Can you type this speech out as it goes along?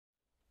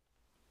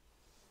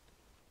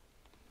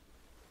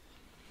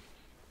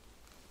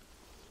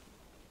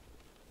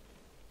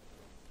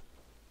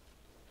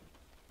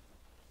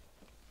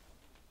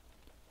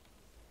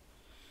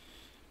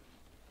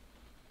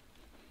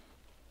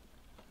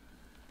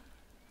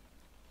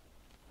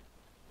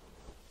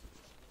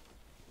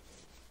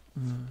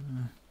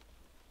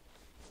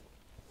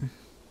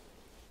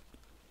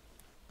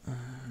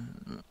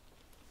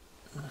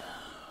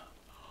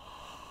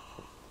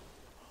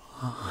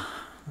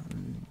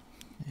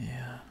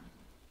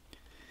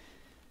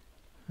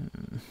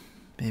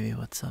Baby,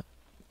 what's up?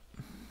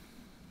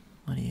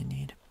 What do you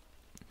need?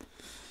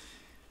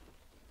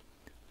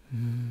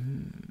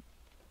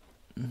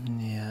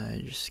 Yeah,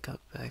 I just got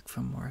back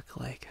from work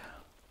like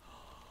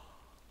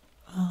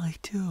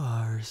 2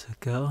 hours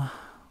ago.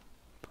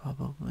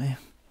 Probably.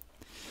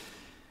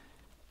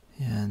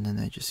 Yeah, and then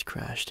I just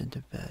crashed into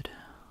bed.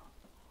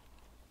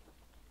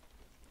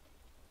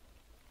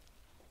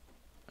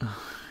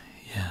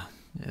 Yeah,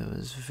 it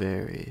was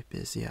very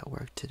busy at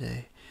work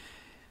today.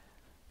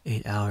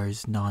 8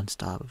 hours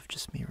non-stop of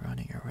just me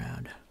running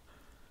around.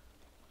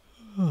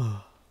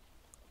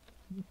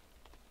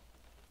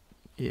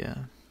 Yeah,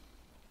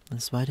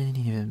 that's why I didn't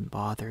even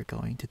bother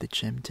going to the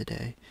gym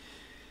today.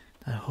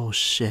 That whole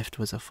shift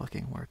was a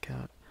fucking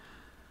workout.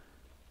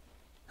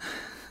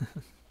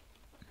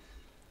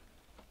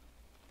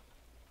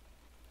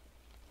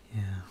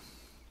 Yeah.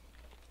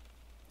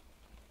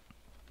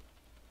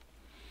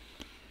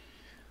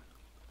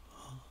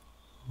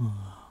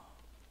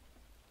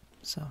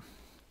 So,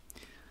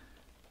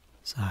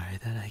 sorry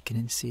that I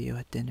couldn't see you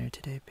at dinner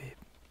today, babe.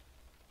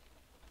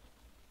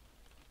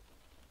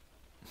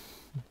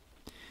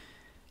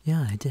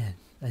 Yeah, I did.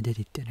 I did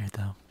eat dinner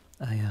though.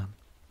 I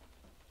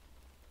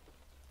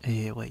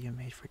ate what you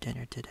made for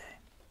dinner today.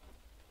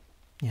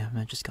 Yeah,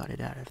 I just got it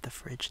out of the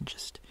fridge and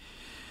just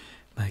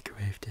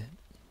microwaved it.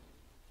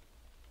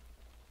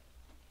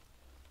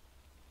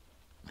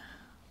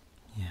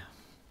 Yeah.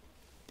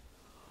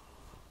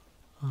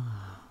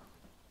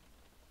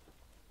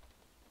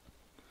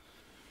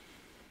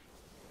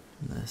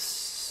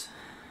 This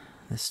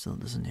still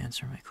doesn't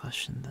answer my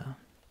question though.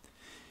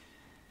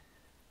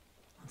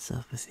 What's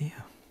up with you?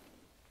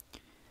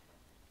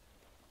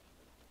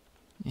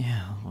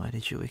 Yeah, why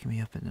did you wake me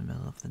up in the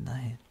middle of the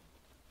night?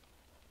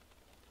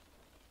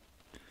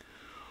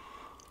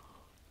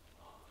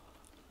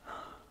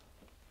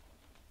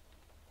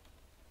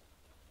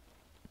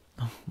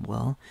 Oh,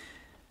 well,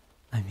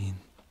 I mean,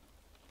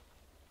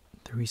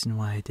 the reason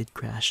why I did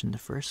crash in the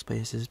first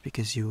place is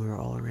because you were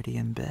already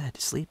in bed,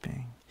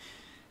 sleeping.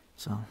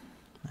 So,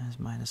 I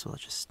might as well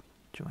just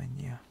join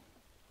you.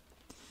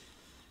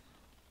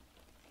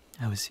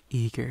 I was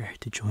eager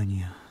to join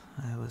you.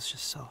 I was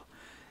just so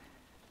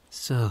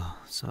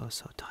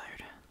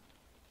tired.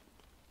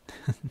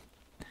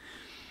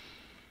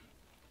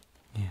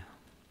 Yeah.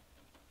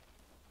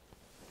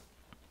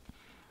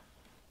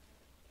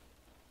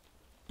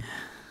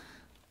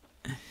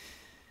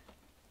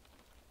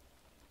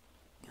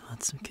 You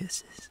want some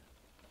kisses?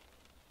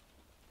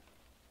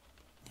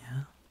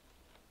 Yeah?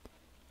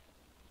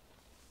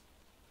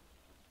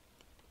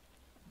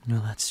 No,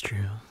 that's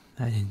true.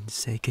 I didn't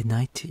say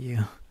goodnight to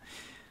you.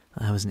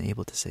 I wasn't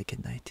able to say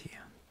goodnight to you.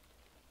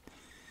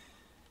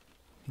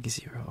 Because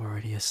you were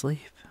already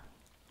asleep.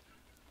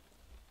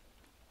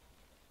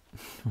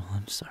 Well,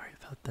 I'm sorry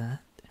about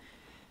that.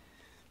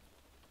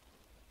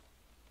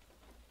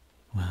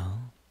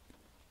 Well,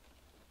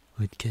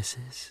 would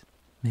kisses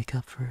make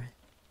up for it?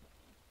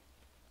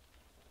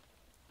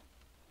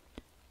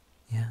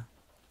 Yeah.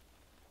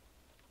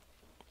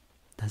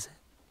 Does it?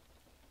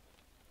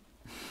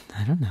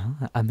 I don't know.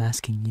 I'm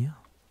asking you.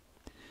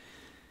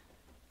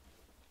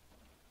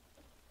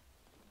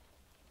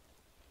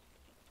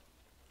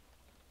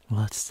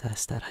 Well, let's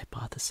test that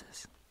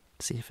hypothesis.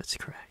 See if it's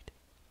correct.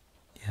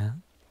 Yeah?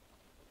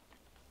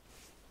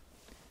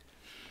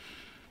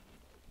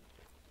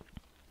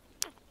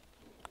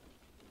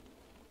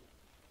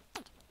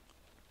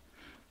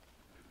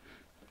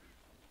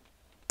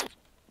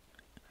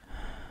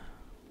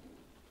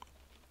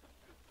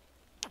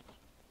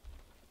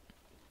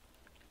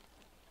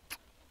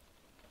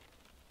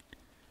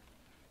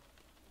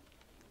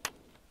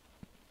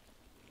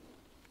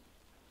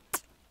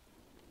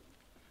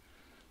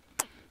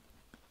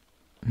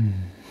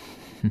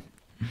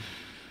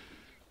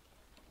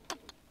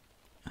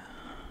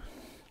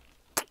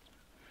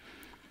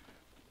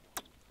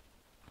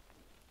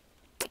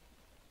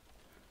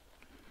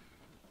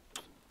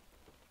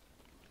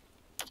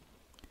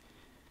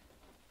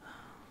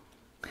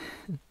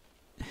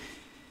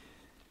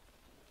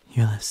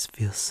 Your lips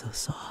feel so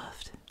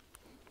soft.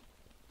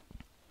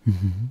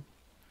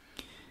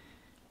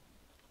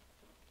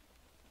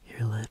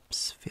 Your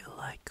lips feel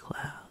like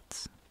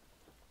clouds.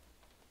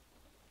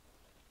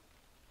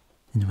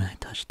 And when I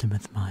touch them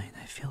with mine,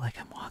 I feel like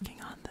I'm walking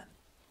on them.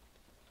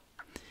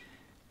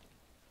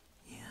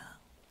 Yeah.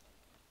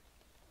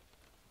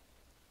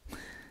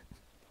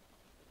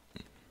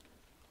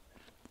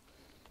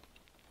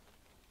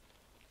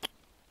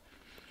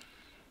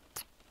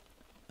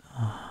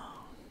 Oh.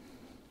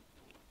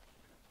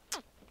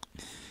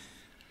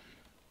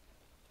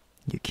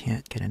 You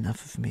can't get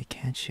enough of me,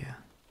 can't you?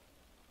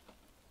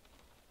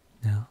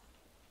 No?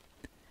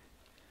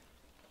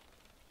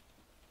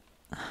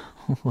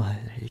 What?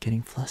 Are you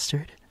getting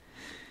flustered?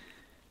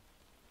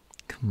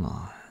 Come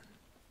on.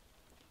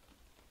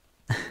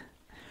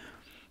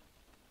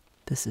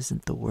 This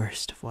isn't the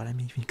worst of what I'm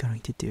even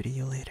going to do to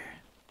you later.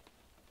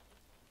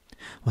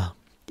 Well,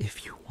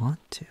 if you want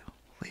to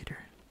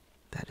later,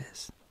 that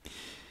is.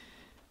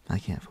 I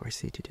can't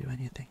force you to do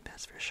anything,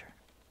 that's for sure.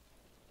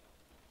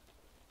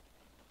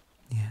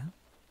 Yeah?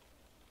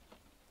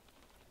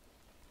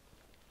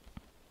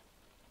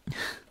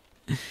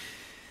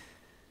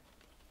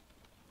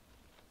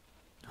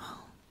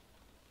 Well,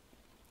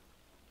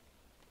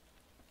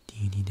 do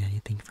you need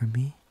anything from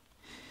me?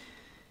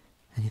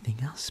 Anything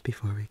else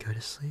before we go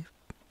to sleep?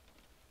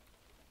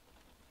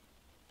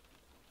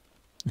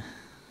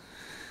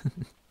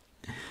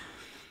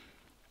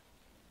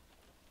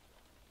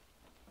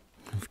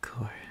 Of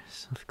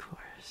course, of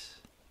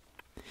course.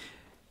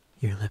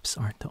 Your lips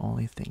aren't the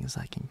only things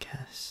I can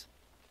kiss.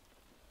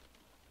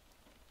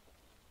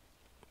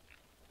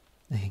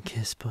 I can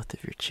kiss both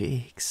of your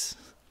cheeks.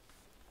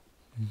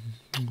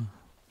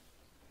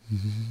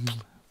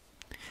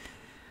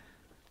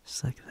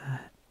 Just like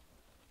that.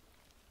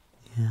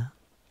 Yeah.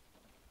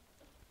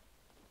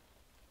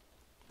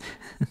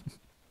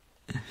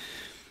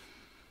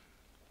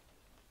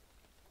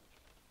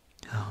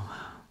 Oh,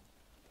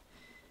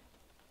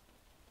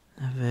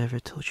 have I ever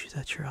told you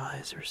that your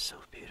eyes are so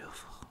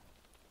beautiful?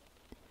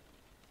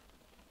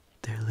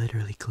 They're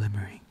literally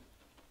glimmering.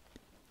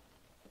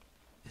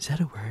 Is that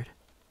a word?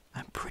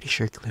 I'm pretty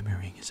sure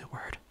glimmering is a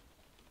word.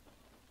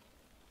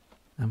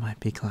 I might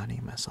be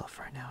clowning myself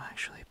right now,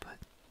 actually, but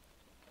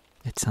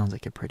it sounds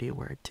like a pretty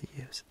word to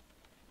use.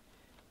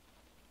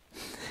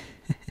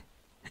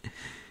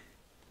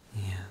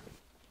 Yeah.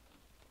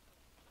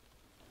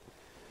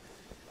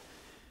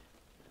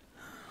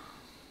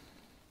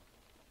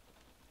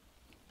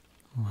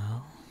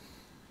 Well,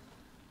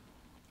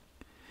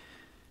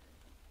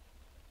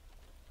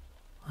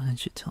 why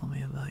don't you tell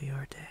me about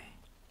your day?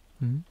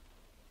 Hmm?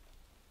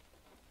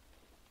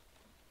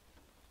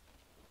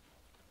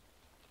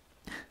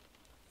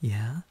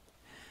 Yeah?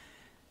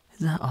 Is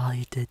that all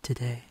you did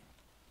today?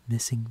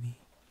 Missing me?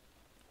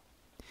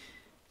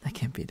 That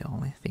can't be the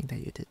only thing that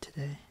you did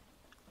today.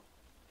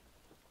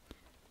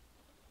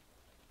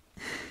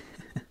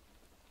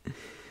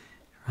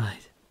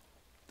 Right.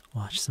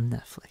 Watch some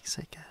Netflix,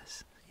 I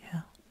guess.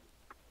 Yeah.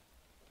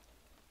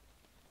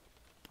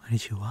 What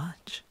did you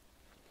watch?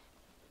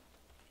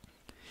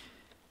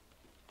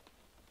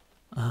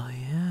 Oh,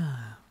 yeah.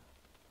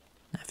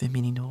 I've been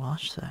meaning to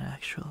watch that,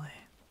 actually.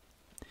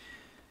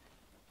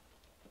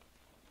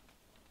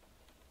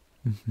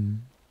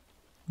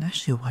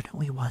 Actually, why don't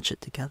we watch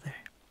it together?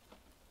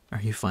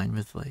 Are you fine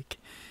with, like,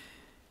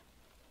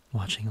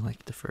 watching,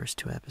 like, the first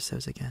 2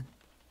 episodes again?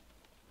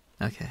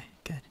 Okay,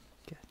 good,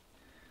 good.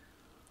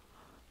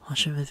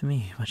 Watch it with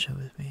me,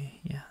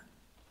 yeah.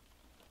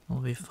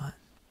 It'll be fun.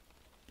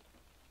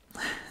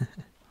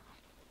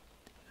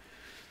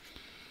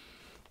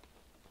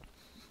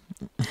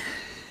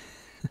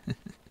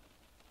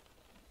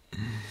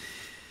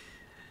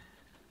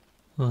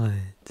 What?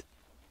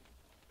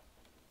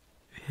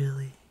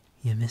 Really?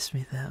 You miss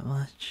me that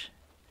much?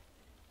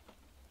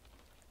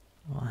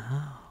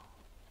 Wow.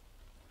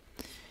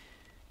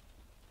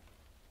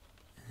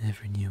 I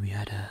never knew we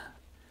had a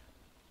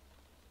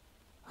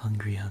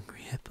hungry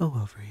hippo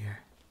over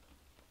here.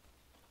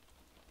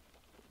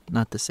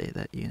 Not to say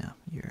that,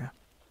 you're a...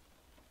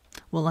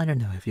 Well, I don't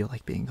know if you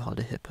like being called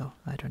a hippo.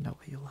 I don't know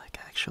what you like,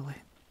 actually.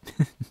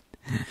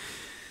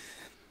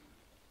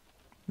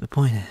 The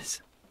point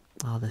is,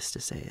 all this to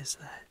say is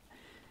that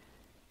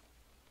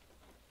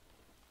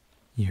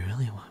you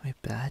really want me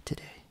bad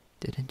today,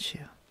 didn't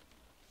you?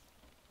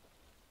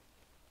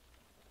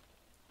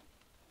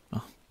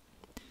 Oh,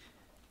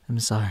 I'm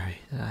sorry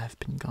that I've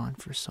been gone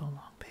for so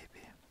long,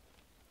 baby.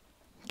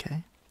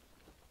 Okay?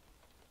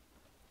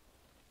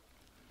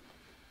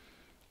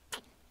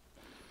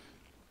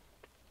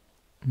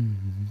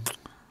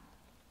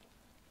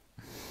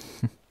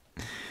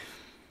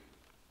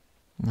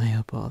 I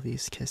hope all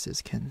these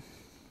kisses can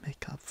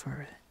make up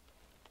for it.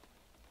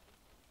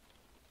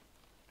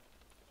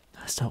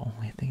 That's the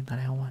only thing that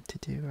I want to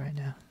do right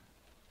now,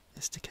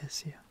 is to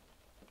kiss you.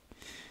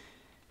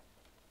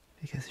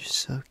 Because you're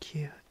so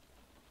cute.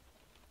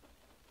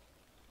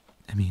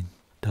 I mean,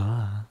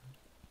 duh.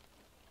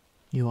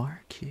 You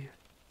are cute.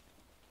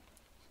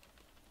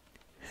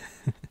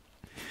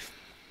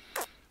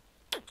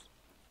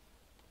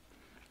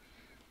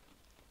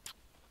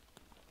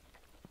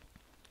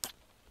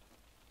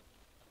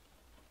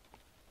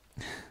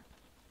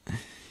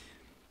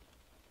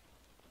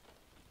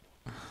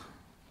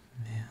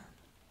 Man.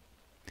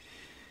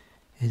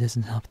 It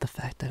doesn't help the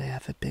fact that I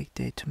have a big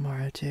day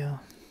tomorrow, too.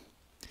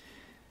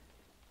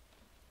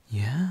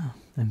 Yeah,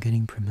 I'm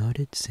getting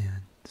promoted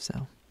soon,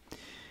 so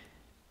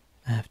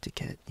I have to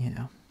get,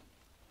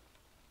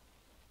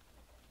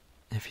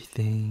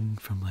 everything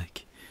from,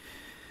 like,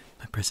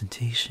 my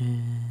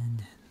presentation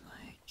and,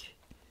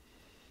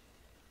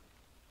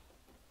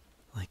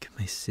 like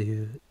my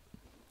suit.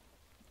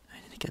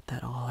 I need to get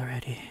that all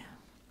ready.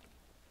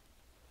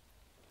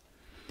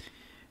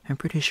 I'm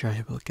pretty sure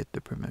I will get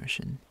the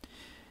promotion.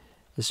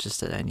 It's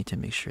just that I need to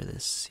make sure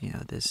this,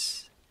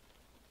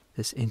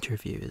 this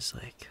interview is,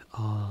 like,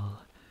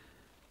 all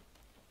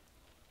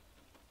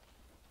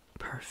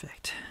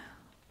perfect.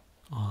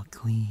 All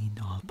clean,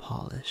 all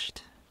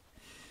polished.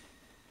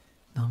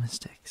 No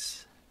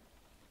mistakes.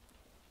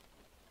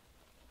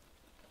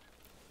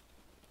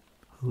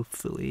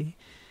 hopefully,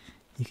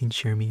 you can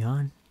cheer me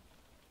on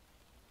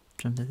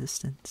from the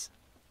distance.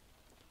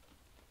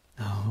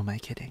 Oh, am I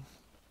kidding?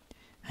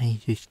 I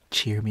need you to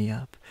cheer me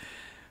up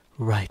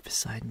right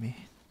beside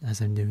me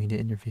as I'm doing the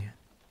interview.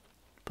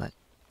 But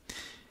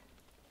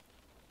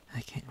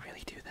I can't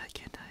really do that,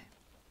 can't I?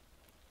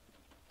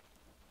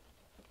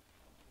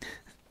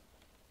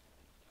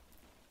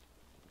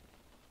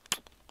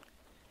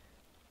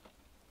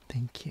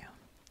 Thank you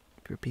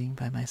for being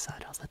by my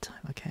side all the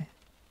time, okay?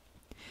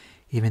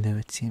 Even though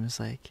it seems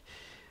like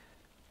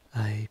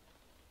I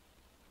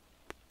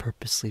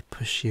purposely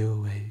push you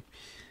away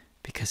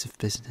because of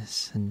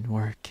business and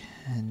work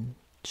and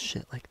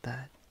shit like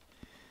that.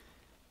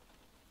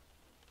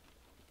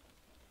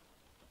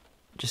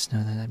 Just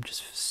know that I'm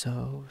just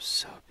so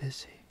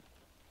busy.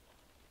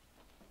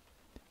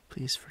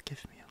 Please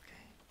forgive me,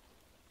 okay?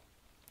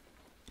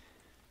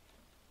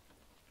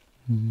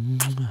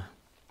 Mwah.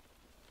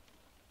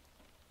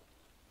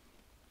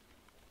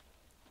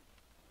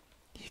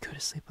 You go to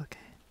sleep, okay?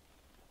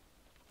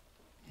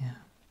 Yeah.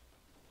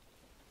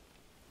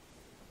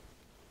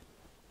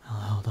 I'll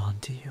hold on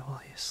to you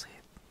while you sleep.